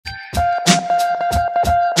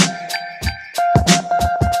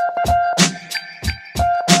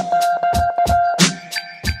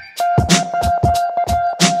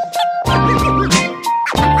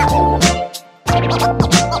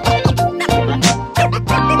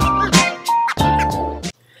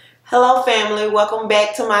welcome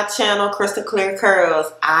back to my channel, Crystal Clear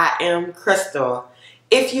Curls. I am Crystal.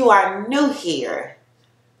 If you are new here,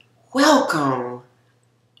 welcome,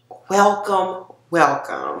 welcome,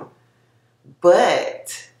 welcome.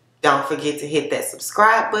 But don't forget to hit that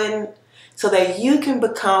subscribe button so that you can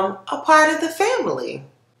become a part of the family.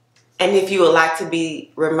 And if you would like to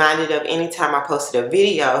be reminded of any time I posted a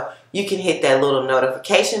video, you can hit that little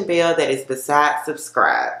notification bell that is beside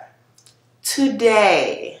subscribe.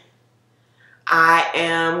 Today, I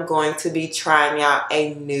am going to be trying out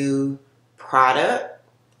a new product,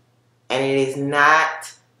 and it is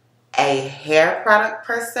not a hair product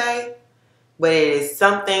per se, but it is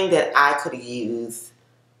something that I could use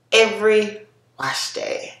every wash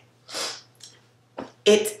day.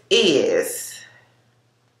 It is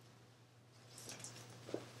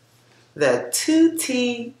the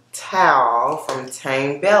Tutee towel from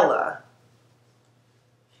Tamebella.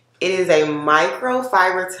 It is a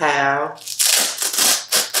microfiber towel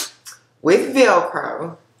with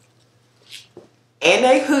Velcro and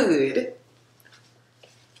a hood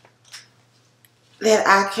that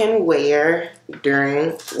I can wear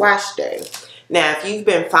during wash day. Now, if you've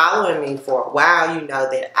been following me for a while, you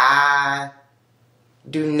know that I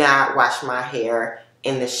do not wash my hair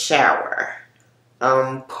in the shower.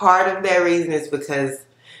 Part of that reason is because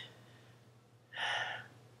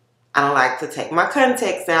I don't like to take my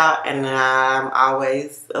contacts out, and I'm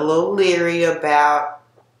always a little leery about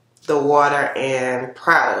the water and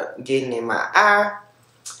product getting in my eye.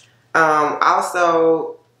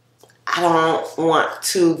 Also, I don't want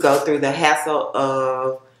to go through the hassle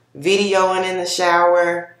of videoing in the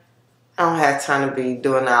shower. I don't have time to be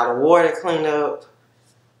doing all the water cleanup.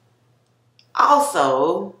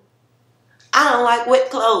 Also, I don't like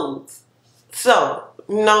wet clothes. So,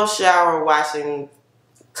 no shower washing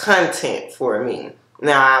content for me.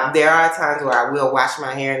 Now, there are times where I will wash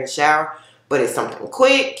my hair in the shower, but it's something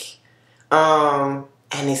quick, and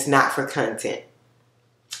it's not for content,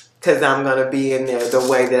 because I'm going to be in there the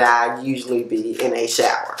way that I usually be in a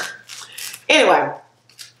shower. Anyway,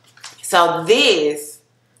 so this,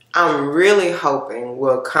 I'm really hoping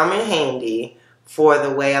will come in handy for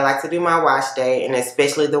the way I like to do my wash day, and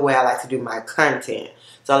especially the way I like to do my content.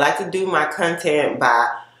 So I like to do my content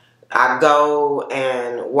by I go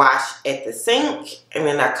and wash at the sink, and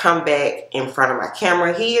then I come back in front of my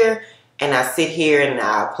camera here, and I sit here and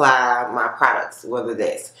I apply my products, whether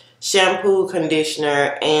that's shampoo,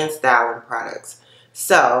 conditioner, and styling products.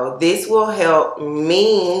 So this will help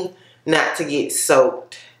me not to get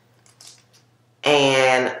soaked,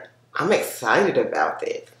 and I'm excited about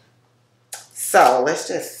that. So let's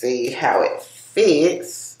just see how it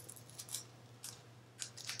fits.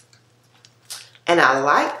 And I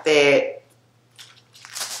like that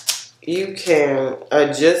you can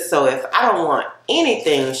adjust, so if I don't want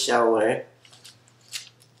anything showing,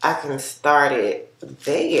 I can start it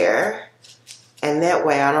there. And that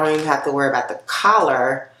way I don't even have to worry about the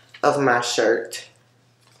collar of my shirt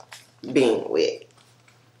being wet.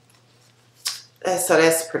 So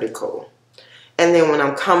that's pretty cool. And then when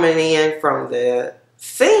I'm coming in from the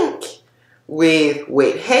sink with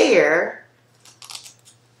wet hair,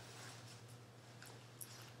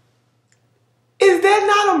 is that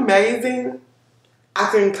not amazing? I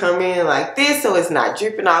can come in like this so it's not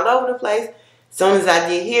dripping all over the place. As soon as I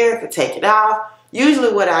get here, I can take it off.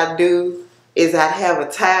 Usually what I do is I'd have a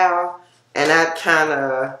towel and I'd kind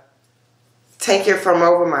of take it from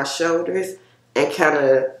over my shoulders and kind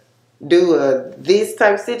of do this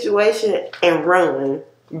type situation and run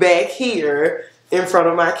back here in front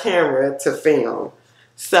of my camera to film.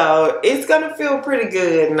 So it's going to feel pretty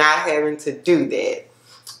good not having to do that.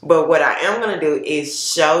 But what I am going to do is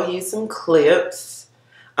show you some clips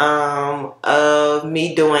of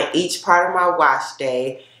me doing each part of my wash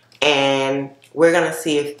day. And we're going to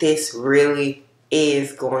see if this really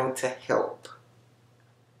is going to help.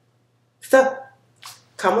 So,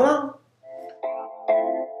 come along.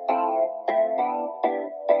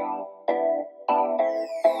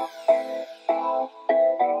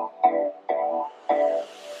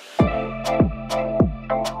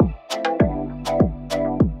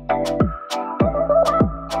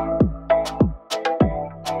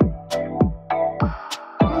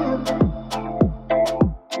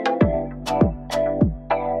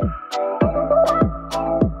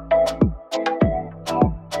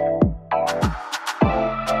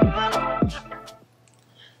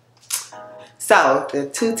 So, the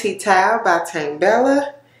Tutee towel by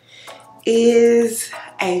Tamebella is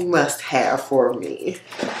a must-have for me.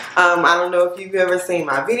 I don't know if you've ever seen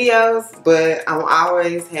my videos, but I'm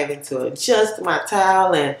always having to adjust my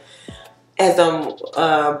towel, and as I'm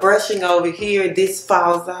brushing over here, this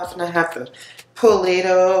falls off and I have to pull it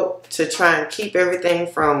up to try and keep everything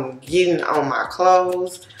from getting on my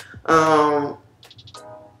clothes. And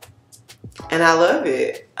I love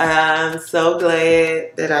it. I'm so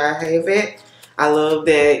glad that I have it. I love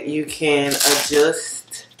that you can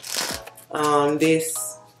adjust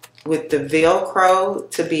this with the Velcro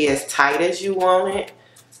to be as tight as you want it.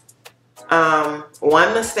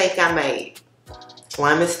 One mistake I made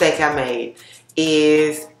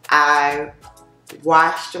is I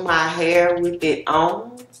washed my hair with it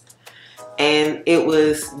on, and it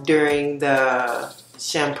was during the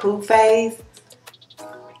shampoo phase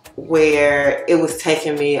where it was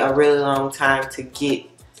taking me a really long time to get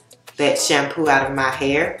that shampoo out of my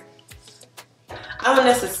hair. I don't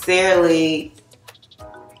necessarily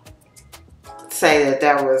say that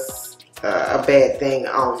that was a bad thing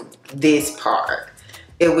on this part.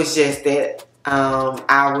 It was just that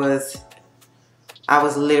I was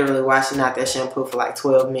literally washing out that shampoo for like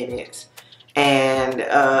 12 minutes, and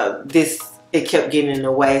it kept getting in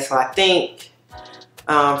the way. So I think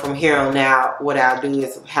from here on out, what I'll do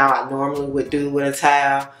is how I normally would do with a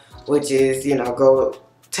towel, which is, you know, go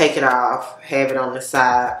take it off, have it on the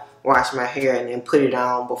side, wash my hair, and then put it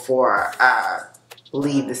on before I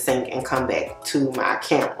leave the sink and come back to my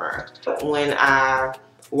camera. When I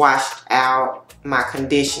washed out my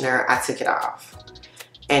conditioner, I took it off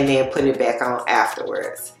and then put it back on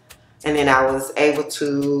afterwards. And then I was able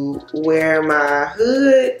to wear my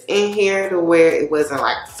hood in here to where it wasn't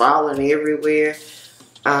like falling everywhere.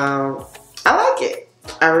 I like it.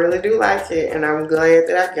 I really do like it, and I'm glad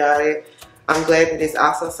that I got it. I'm glad that it's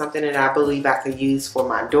also something that I believe I could use for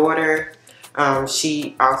my daughter.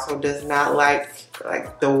 She also does not like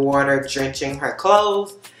the water drenching her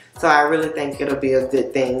clothes, so I really think it'll be a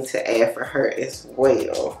good thing to add for her as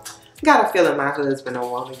well. Got a feeling my husband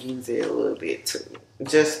will want to use it a little bit too,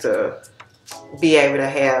 just to be able to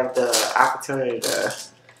have the opportunity to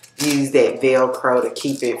use that Velcro to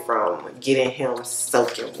keep it from getting him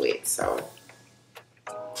soaking wet. So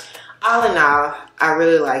all in all, I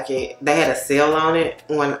really like it. They had a sale on it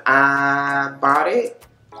when I bought it.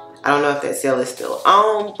 I don't know if that sale is still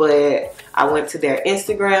on, but I went to their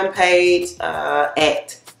Instagram page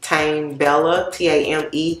at Tamebella,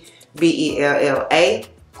 Tamebella,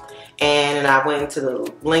 and I went into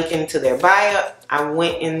the link into their bio. I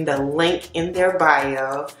went in the link in their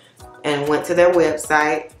bio and went to their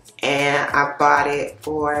website, and I bought it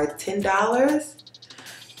for $10.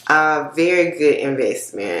 Very good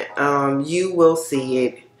investment. You will see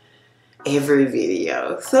it every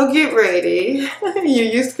video, so get ready. You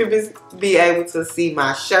used to be able to see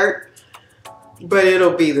my shirt, but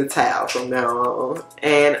it'll be the towel from now on,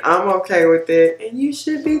 and I'm okay with it, and you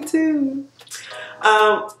should be too.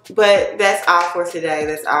 But that's all for today.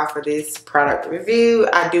 That's all for this product review.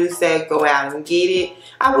 I do say go out and get it.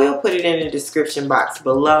 I will put it in the description box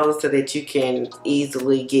below so that you can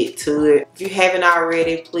easily get to it. If you haven't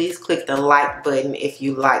already, please click the like button if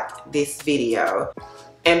you liked this video.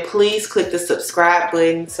 And please click the subscribe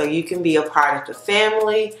button so you can be a part of the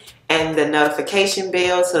family, and the notification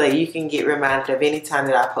bell so that you can get reminded of any time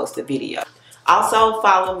that I post a video. Also,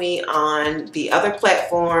 follow me on the other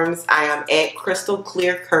platforms. I am at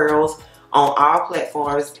Crystalclearcurls on all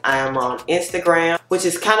platforms. I am on Instagram, which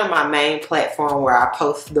is kind of my main platform where I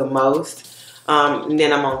post the most. And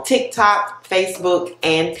then I'm on TikTok, Facebook,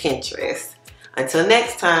 and Pinterest. Until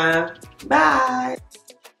next time, bye.